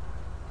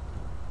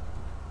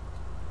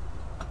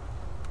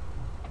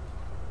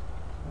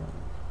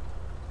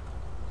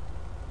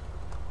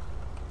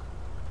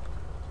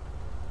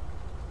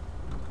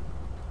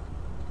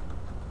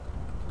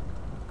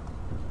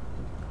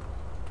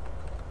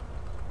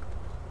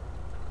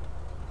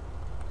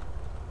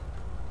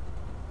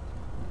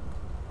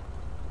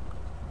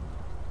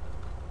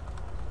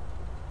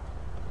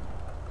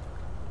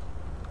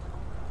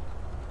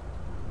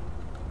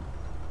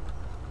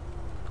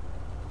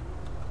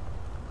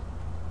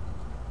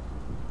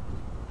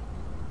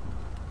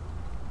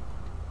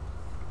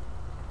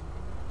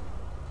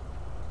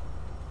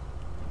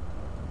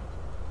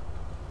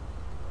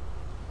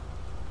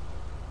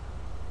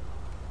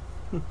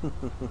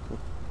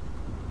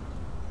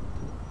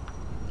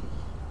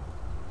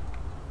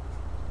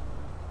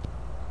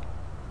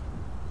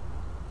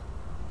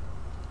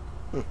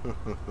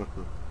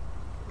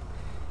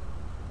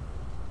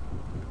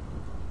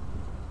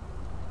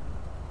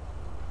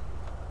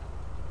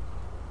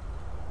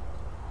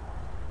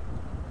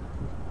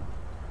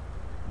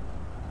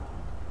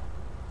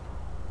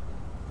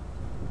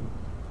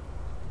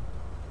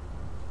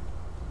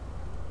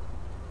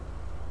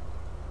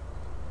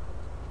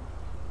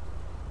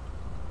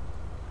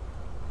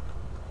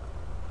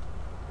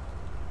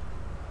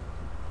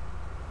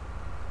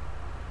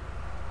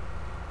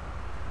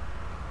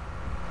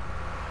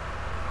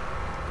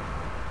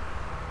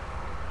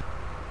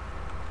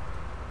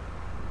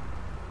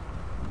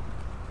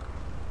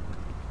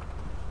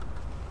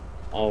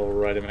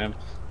 Alrighty, man.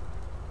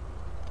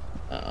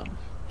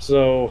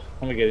 So,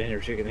 let me get in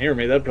here so you can hear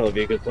me. That'd probably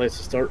be a good place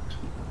to start.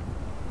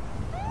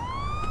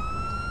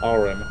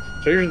 Alright, man.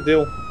 So here's the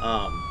deal.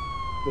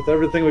 With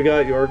everything we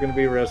got, you are going to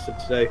be arrested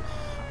today.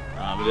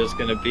 It is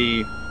going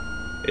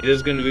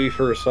to be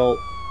for assault.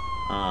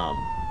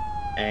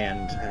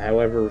 And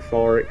however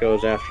far it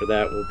goes after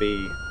that will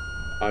be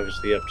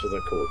obviously up to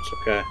the courts,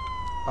 okay?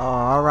 Oh,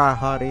 alright,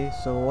 Hottie.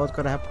 So what's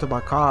gonna happen to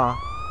my car?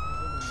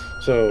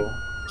 So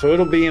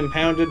it'll be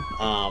impounded.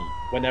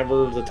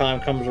 Whenever the time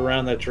comes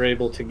around that you're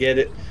able to get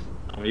it,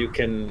 you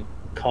can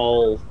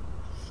call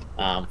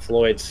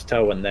Floyd's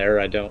Towing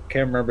there. Can't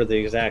remember the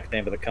exact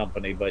name of the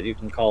company, but you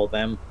can call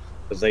them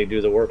because they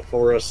do the work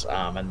for us,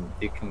 and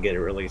you can get it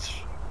released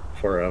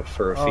for a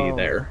fee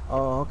there.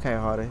 Oh, okay,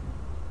 Hottie.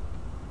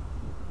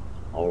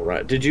 All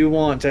right. Did you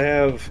want to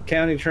have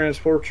county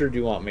transport, or do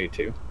you want me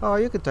to? Oh,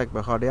 you can take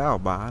me, Hottie. I'll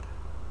buy it.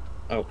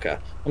 Okay.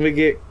 Let me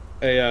get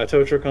a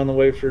tow truck on the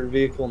way for your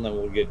vehicle, and then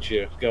we'll get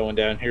you going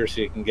down here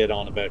so you can get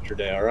on about your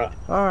day, all right?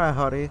 All right,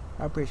 Hottie.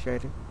 I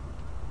appreciate it.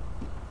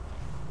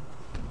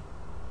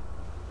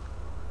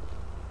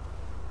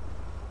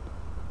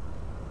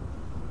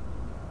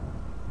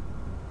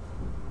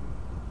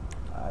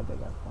 I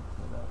think I fucked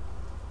it up.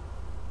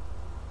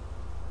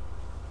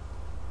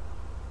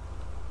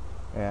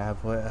 Yeah, I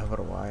put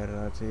a wire in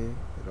that, you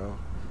know.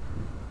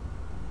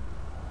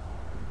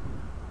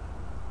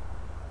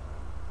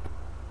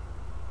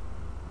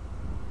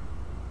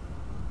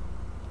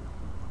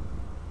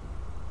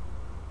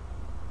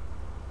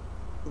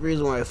 The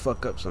reason why I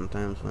fuck up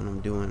sometimes when I'm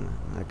doing,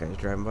 that guy's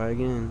driving by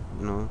again,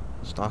 you know,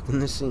 stalking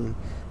the scene.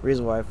 The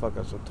reason why I fuck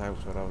up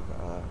sometimes when I'm,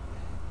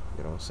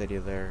 you know,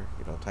 sitting there,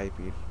 you know,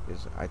 typing,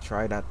 is I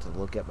try not to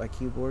look at my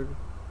keyboard.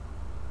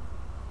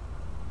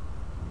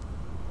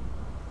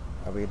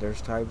 I mean,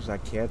 there's times I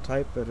can't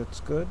type and it's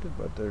good,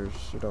 but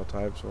there's, you know,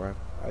 times where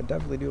I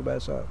definitely do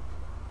mess up.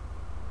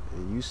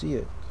 You see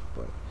it,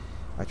 but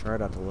I try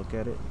not to look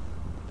at it.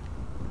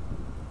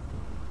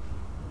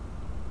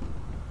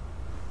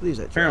 Please,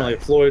 apparently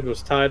Floyd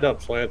was tied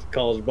up, so I had to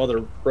call his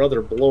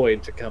brother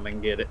Bloyd to come and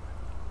get it.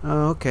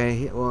 Oh,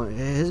 okay. Well,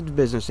 his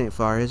business ain't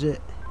far, is it?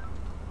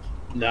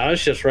 No,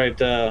 it's just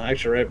right,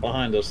 actually right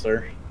behind us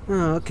there.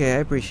 Oh, okay. I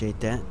appreciate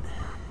that.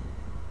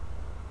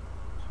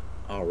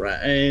 All right,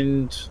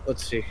 and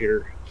let's see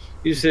here.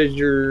 You said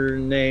your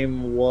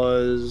name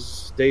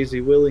was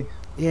Daisy Willy?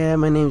 Yeah,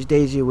 my name's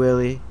Daisy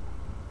Willy.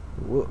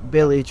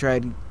 Billy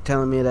tried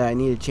telling me that I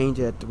need to change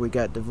it after we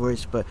got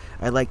divorced, but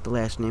I like the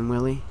last name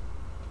Willy.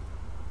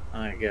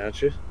 I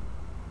gotcha.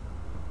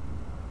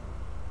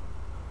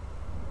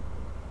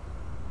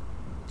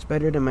 It's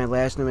better than my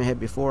last name I had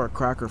before,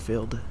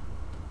 Crockerfield.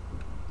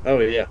 Oh,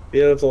 yeah.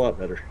 Yeah, that's a lot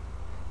better.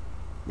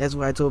 That's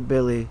what I told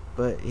Billy,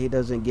 but he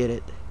doesn't get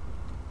it.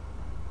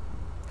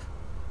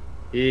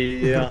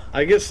 Yeah,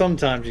 I guess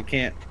sometimes you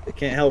can't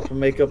help but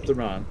make up the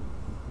rhyme.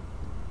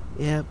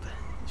 Yep,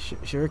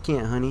 sure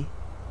can't, honey.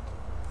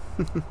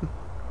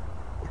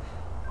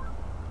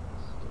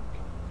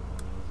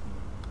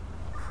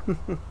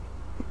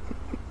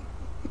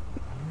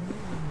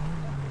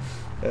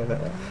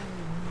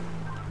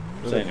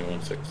 Does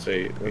anyone say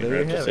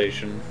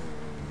station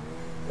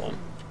 1?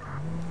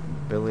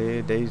 Billy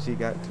and Daisy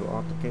got into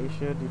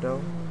altercation, you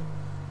know.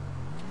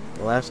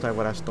 The last time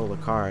when I stole a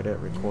car, I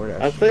didn't record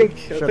it. I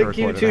think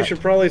you two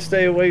should probably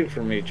stay away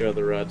from each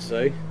other, I'd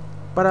say.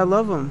 But I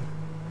love them.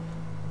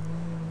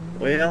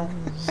 Well,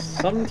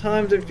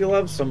 sometimes if you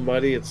love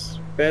somebody, it's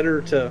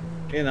better to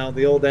you know,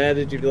 the old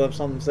adage, if you love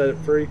something, set it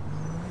free.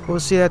 Well,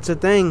 see, that's the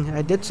thing.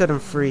 I did set him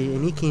free,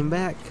 and he came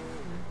back.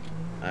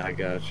 I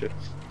gotcha.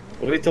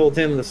 We told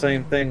him the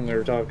same thing. We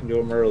were talking to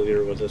him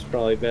earlier. Was it's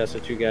probably best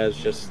that you guys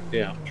just, you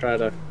know, try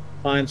to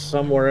find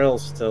somewhere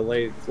else to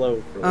lay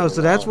low. For Oh,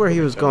 so that's where he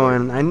was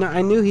going.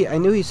 I knew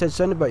he said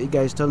something about you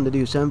guys telling him to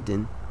do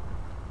something.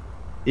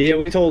 Yeah,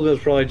 we told him it was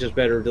probably just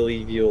better to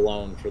leave you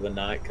alone for the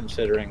night,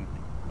 considering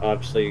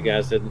obviously you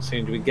guys didn't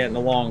seem to be getting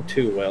along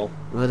too well.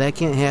 Well, that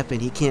can't happen.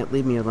 He can't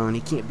leave me alone.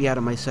 He can't be out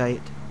of my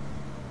sight.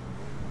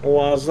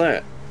 Well, why's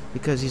that?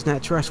 Because he's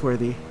not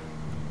trustworthy.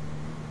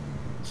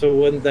 So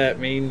wouldn't that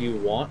mean you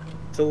want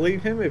to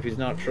leave him? If he's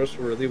not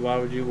trustworthy, why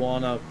would you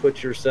want to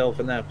put yourself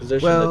in that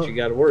position that you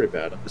got to worry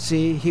about him?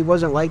 See, he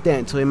wasn't like that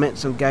until he met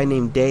some guy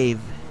named Dave.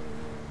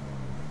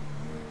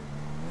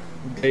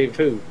 Dave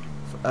who?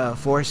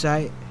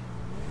 Forsyth.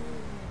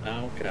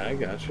 Okay, I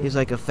got you. He's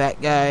like a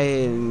fat guy,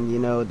 and, you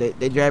know,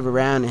 they drive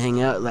around and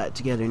hang out a lot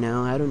together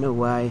now. I don't know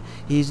why.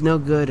 He's no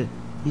good.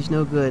 He's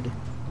no good.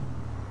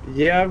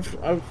 Yeah,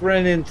 I've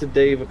ran into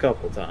Dave a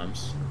couple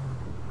times.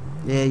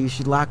 Yeah, you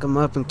should lock him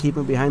up and keep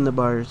him behind the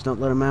bars. Don't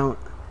let him out.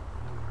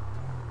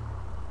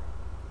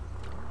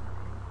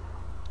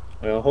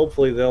 Well,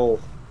 hopefully they'll...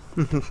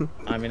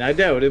 I mean, I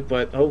doubt it,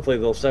 but hopefully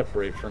they'll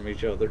separate from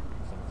each other.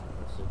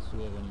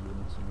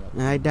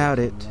 I doubt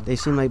it. They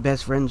seem like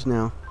best friends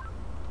now.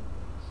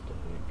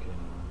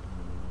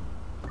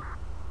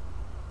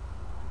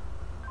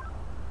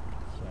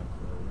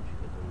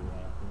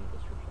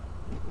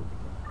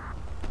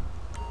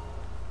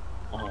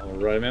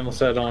 Alright, man, let's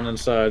head on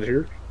inside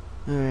here.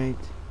 Alright.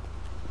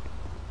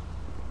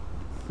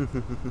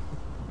 Over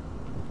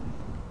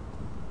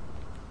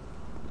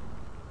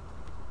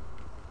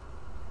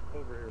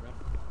here, man.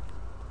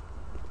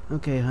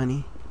 Okay,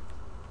 honey.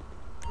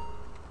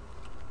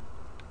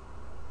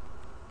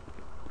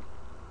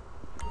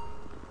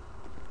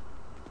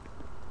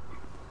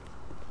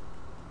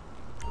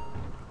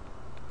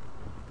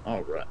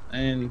 Alright,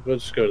 and we'll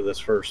just go to this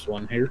first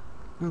one here.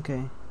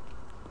 Okay.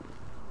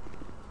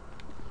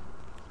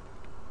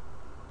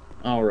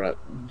 Alright,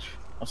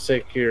 I'll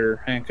take your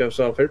handcuffs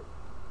off here.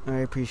 I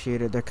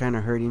appreciate it. They're kind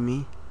of hurting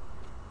me.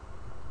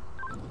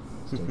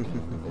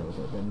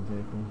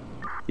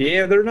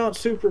 Yeah, they're not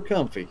super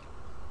comfy.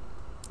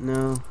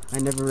 No, I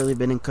never really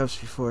been in cuffs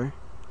before.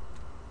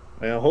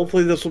 Well,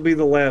 hopefully this will be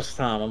the last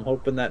time. I'm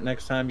hoping that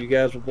next time you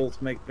guys will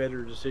both make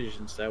better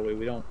decisions. That way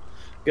we don't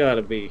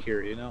gotta be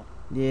here, you know?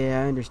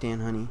 Yeah, I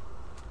understand, honey.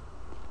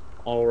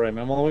 Alright,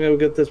 man. I'm gonna go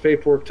get this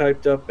paperwork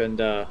typed up, and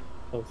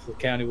hopefully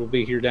the county will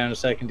be here down a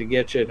second to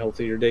get you, and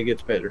hopefully your day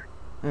gets better.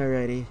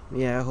 Alrighty.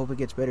 Yeah, I hope it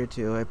gets better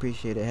too. I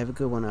appreciate it. Have a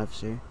good one,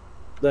 officer.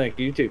 Thank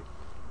you, you too.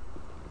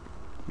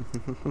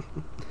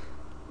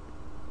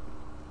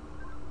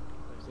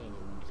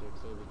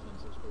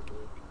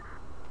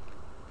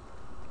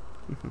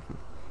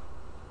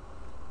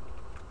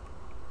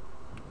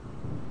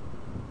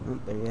 Well,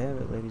 there you have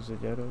it, ladies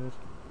and gentlemen.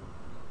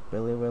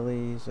 Billy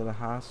Willy's in the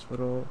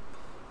hospital.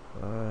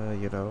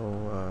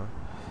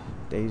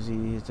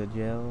 Daisy's in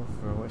jail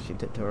for what she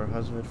did to her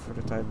husband for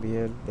the time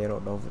being. They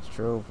don't know if it's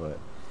true, but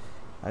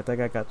I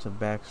think I got some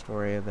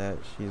backstory that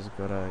she's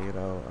gonna,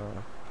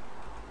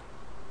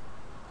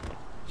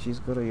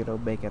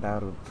 make it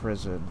out of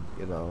prison,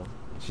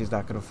 She's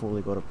not gonna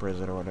fully go to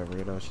prison or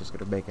whatever, she's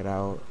gonna make it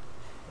out,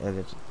 and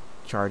it's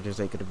charges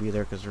ain't gonna be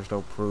there because there's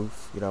no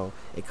proof,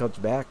 It comes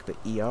back, the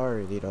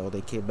ER,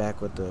 they came back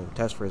with the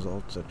test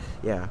results, and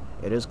yeah,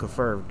 it is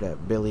confirmed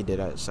that Billy did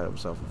not set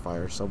himself on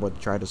fire. Someone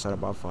tried to set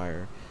him on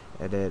fire,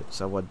 and then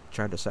someone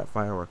tried to set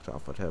fireworks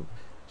off with him.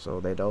 So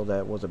they know that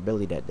it wasn't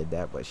Billy that did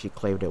that, but she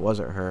claimed it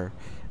wasn't her.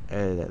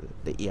 And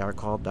the ER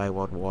called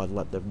 911,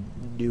 let them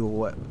do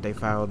what they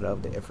found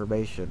of the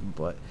information.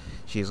 But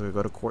she's going to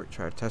go to court,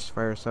 try to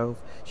testify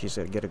herself. She's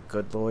going to get a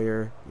good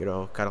lawyer,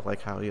 kind of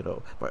like how,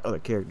 my other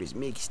characters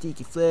make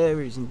sticky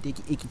flowers and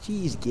dicky icky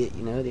cheese get,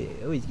 they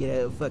always get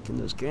out of fucking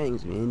those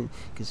gangs, man,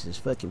 because those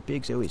fucking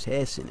pigs always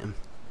harassing them.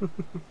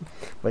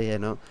 But yeah,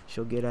 no,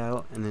 she'll get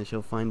out, and then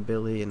she'll find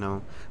Billy,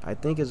 I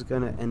think it's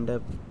going to end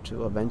up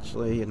to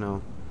eventually,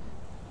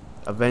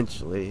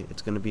 eventually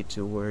it's going to be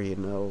to where,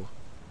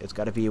 it's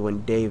got to be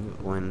when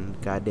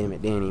goddamn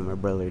it, Danny, my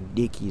brother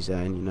Dickie's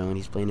on, and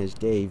he's playing as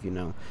Dave,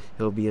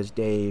 he'll be as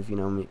Dave,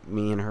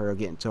 me and her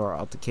get into our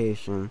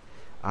altercation,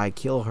 I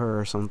kill her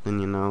or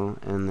something,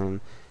 and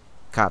then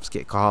cops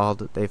get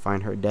called, they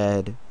find her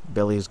dead,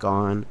 Billy's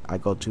gone, I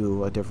go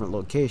to a different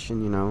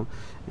location,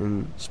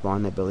 and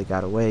spawn that Billy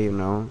got away, and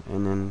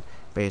then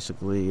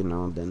basically,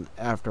 then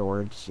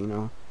afterwards,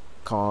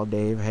 call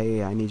Dave,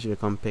 hey, I need you to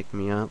come pick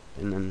me up,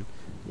 and then,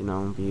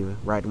 be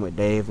riding with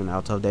Dave, and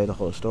I'll tell Dave the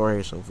whole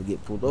story. So if we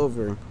get pulled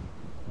over,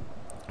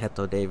 I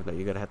tell Dave that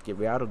you're gonna have to get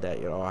me out of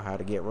that, how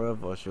to get rid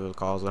of her, she was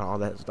causing all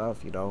that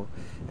stuff, and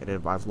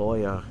then my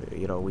lawyer,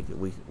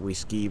 we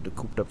schemed and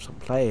cooped up some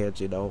plans,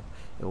 and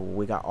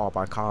we got all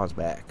my cars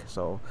back,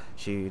 so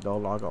she no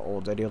longer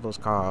owns any of those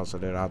cars,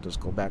 and then I'll just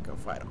go back and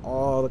find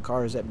all the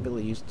cars that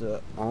Billy used to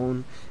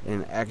own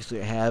and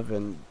actually have,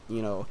 and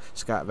you know,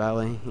 Scott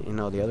Valley, you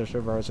know, the other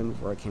server I was in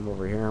before I came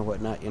over here and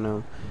whatnot, you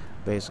know.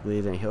 Basically,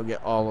 then he'll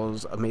get all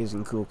those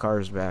amazing cool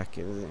cars back,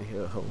 and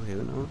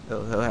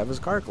he'll have his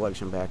car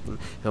collection back, and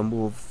he'll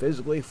move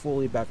physically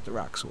fully back to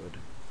Rockwood.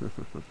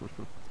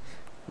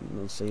 And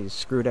they'll say,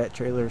 screw that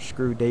trailer,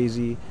 screw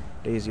Daisy.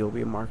 Daisy will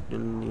be marked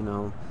in, you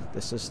know,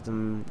 the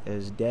system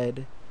as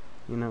dead,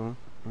 you know,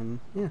 and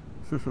yeah.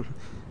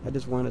 I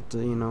just wanted to,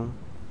 you know,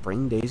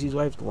 bring Daisy's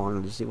wife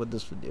along to see what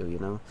this would do, you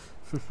know.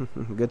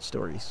 Good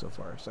story so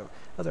far. So,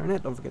 other than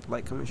that, don't forget to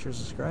like, comment, share,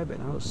 subscribe,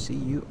 and I will see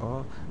you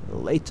all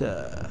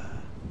later.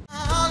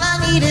 All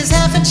I need is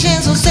half a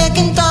chance, or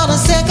second thought, or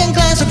second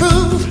glance of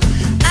proof.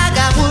 I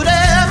got whatever.